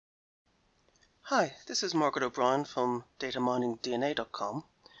Hi, this is Margaret O'Brien from dataminingdna.com.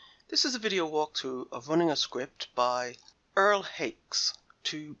 This is a video walkthrough of running a script by Earl Haiks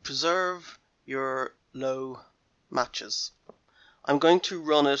to preserve your low matches. I'm going to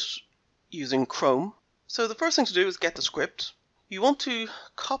run it using Chrome. So the first thing to do is get the script. You want to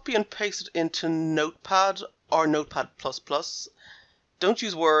copy and paste it into Notepad or Notepad++. Don't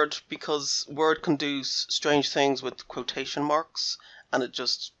use Word because Word can do strange things with quotation marks and it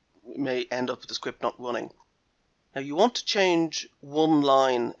just may end up with the script not running. Now you want to change one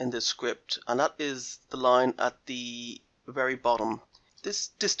line in this script, and that is the line at the very bottom. This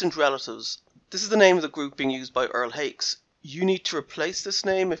distant relatives, this is the name of the group being used by Earl Haiks. You need to replace this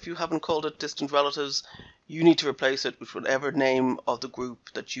name. If you haven't called it distant relatives, you need to replace it with whatever name of the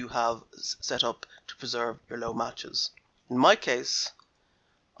group that you have set up to preserve your low matches. In my case,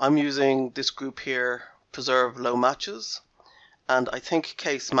 I'm using this group here, preserve low matches. And I think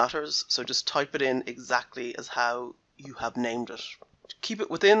case matters, so just type it in exactly as how you have named it. To keep it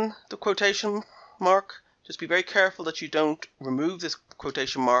within the quotation mark, just be very careful that you don't remove this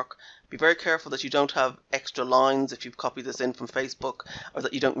quotation mark. Be very careful that you don't have extra lines if you've copied this in from Facebook, or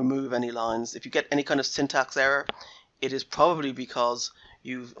that you don't remove any lines. If you get any kind of syntax error, it is probably because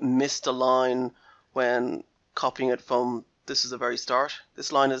you've missed a line when copying it from this is the very start.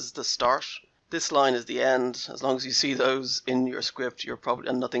 This line is the start. This line is the end. As long as you see those in your script, you're probably,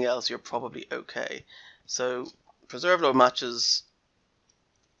 and nothing else, you're probably okay. So preserve low matches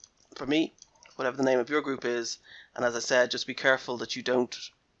for me, whatever the name of your group is. And as I said, just be careful that you don't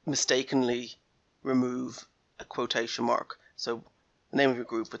mistakenly remove a quotation mark. So the name of your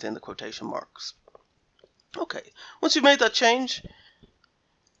group within the quotation marks. Okay, once you've made that change,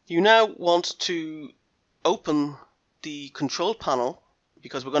 you now want to open the control panel,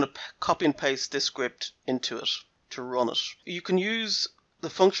 because we're going to copy and paste this script into it to run it. You can use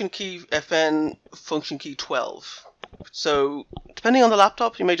the function key fn function key 12. So depending on the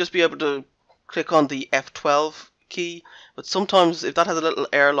laptop, you may just be able to click on the F12 key, but sometimes if that has a little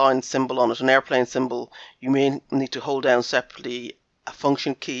airline symbol on it, an airplane symbol, you may need to hold down separately a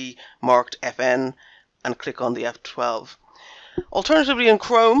function key marked fn and click on the F12. Alternatively, in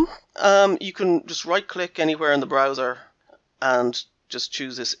Chrome, you can just right click anywhere in the browser and just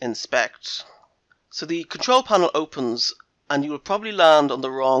choose this inspect. So the control panel opens and you will probably land on the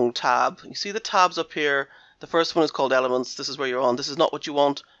wrong tab. You see the tabs up here. The first one is called elements. This is where you're on. This is not what you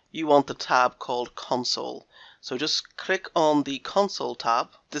want. You want the tab called console. So just click on the console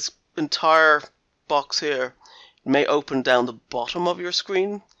tab. This entire box here may open down the bottom of your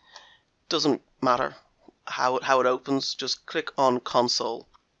screen. Doesn't matter how it opens. Just click on console.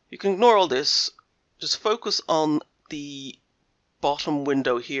 You can ignore all this. Just focus on the bottom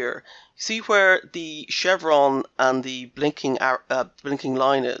window here. You see where the chevron and the blinking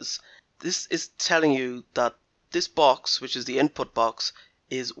line is? This is telling you that this box, which is the input box,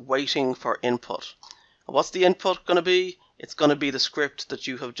 is waiting for input. And what's the input going to be? It's going to be the script that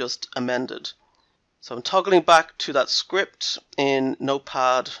you have just amended. So I'm toggling back to that script in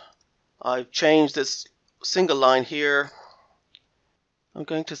Notepad. I've changed this single line here. I'm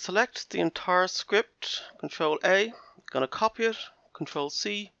going to select the entire script, Control A. I'm going to copy it, Control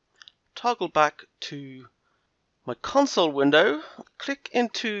C, toggle back to my console window, click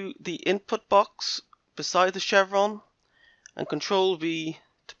into the input box beside the chevron, and Control V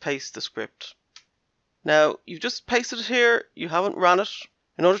to paste the script. Now, you've just pasted it here, you haven't ran it.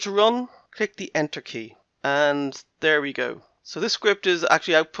 In order to run, click the Enter key, and there we go. So this script is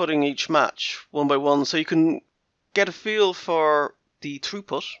actually outputting each match one by one, so you can get a feel for the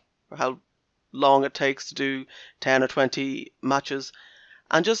throughput, or how long it takes to do 10 or 20 matches,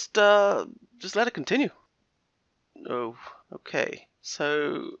 and just let it continue. Oh, okay.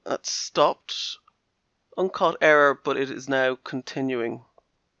 So that's stopped. Uncaught error, but it is now continuing.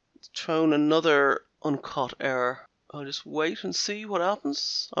 It's thrown another uncaught error. I'll just wait and see what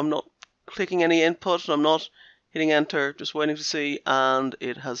happens. I'm not clicking any input, I'm not hitting enter, just waiting to see, and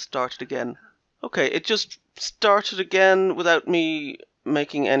it has started again. Okay, it just started again without me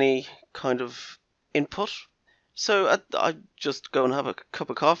making any kind of input. So I just go and have a cup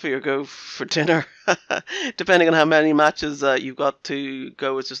of coffee or go for dinner, depending on how many matches you've got to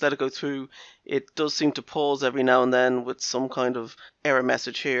go. It's just let it go through. It does seem to pause every now and then with some kind of error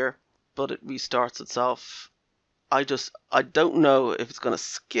message here, but it restarts itself. I don't know if it's going to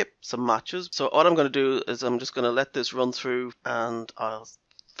skip some matches. So what I'm going to do is I'm just going to let this run through and I'll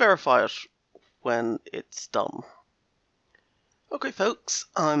verify it when it's done. Okay folks,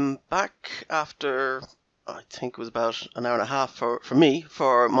 I'm back after I think it was about an hour and a half for me,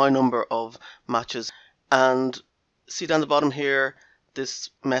 for my number of matches. And see down the bottom here, this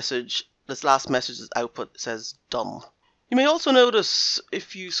message this last message's output says done. You may also notice,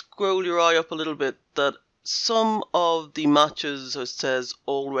 if you scroll your eye up a little bit, that some of the matches it says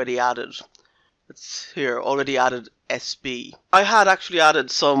already added. It's here, already added SB. I had actually added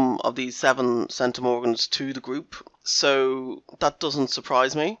some of these 7 centimorgans to the group, so that doesn't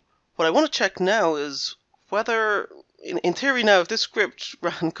surprise me. What I want to check now is whether, in theory now, if this script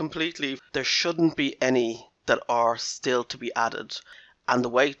ran completely, there shouldn't be any that are still to be added. And the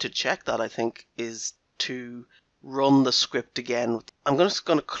way to check that, I think, is to run the script again. I'm just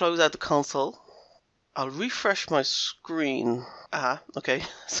going to close out the console. I'll refresh my screen. Okay.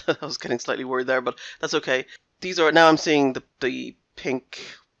 So I was getting slightly worried there, but that's okay. These are, now I'm seeing the pink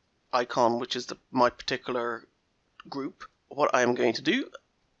icon, which is my particular group. What I'm going to do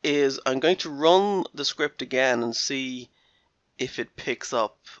is I'm going to run the script again and see if it picks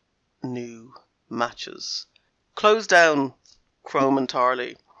up new matches. Close down Chrome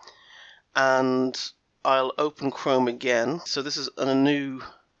entirely, and I'll open Chrome again. So this is a new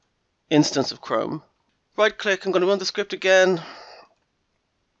instance of Chrome. Right click, I'm going to run the script again.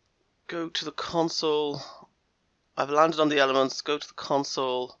 Go to the console. I've landed on the elements. Go to the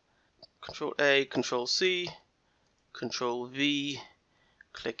console. Control A, Control C, Control V.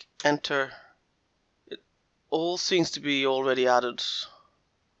 Click enter. It all seems to be already added.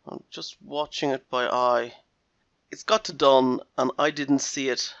 I'm just watching it by eye. It's got to done, and I didn't see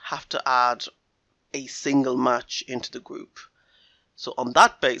it have to add a single match into the group. So on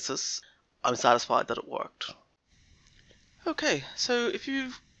that basis, I'm satisfied that it worked. Okay, so if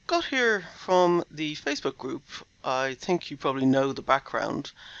you've got here from the Facebook group, I think you probably know the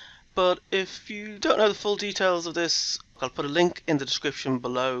background. But if you don't know the full details of this, I'll put a link in the description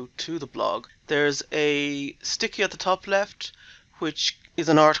below to the blog. There's a sticky at the top left, which is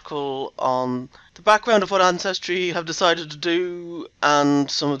an article on the background of what Ancestry have decided to do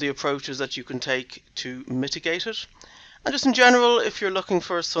and some of the approaches that you can take to mitigate it. And just in general, if you're looking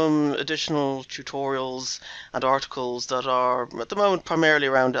for some additional tutorials and articles that are at the moment primarily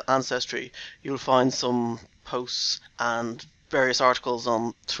around Ancestry, you'll find some posts and various articles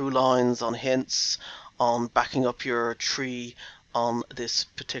on through lines, on hints, on backing up your tree on this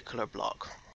particular blog.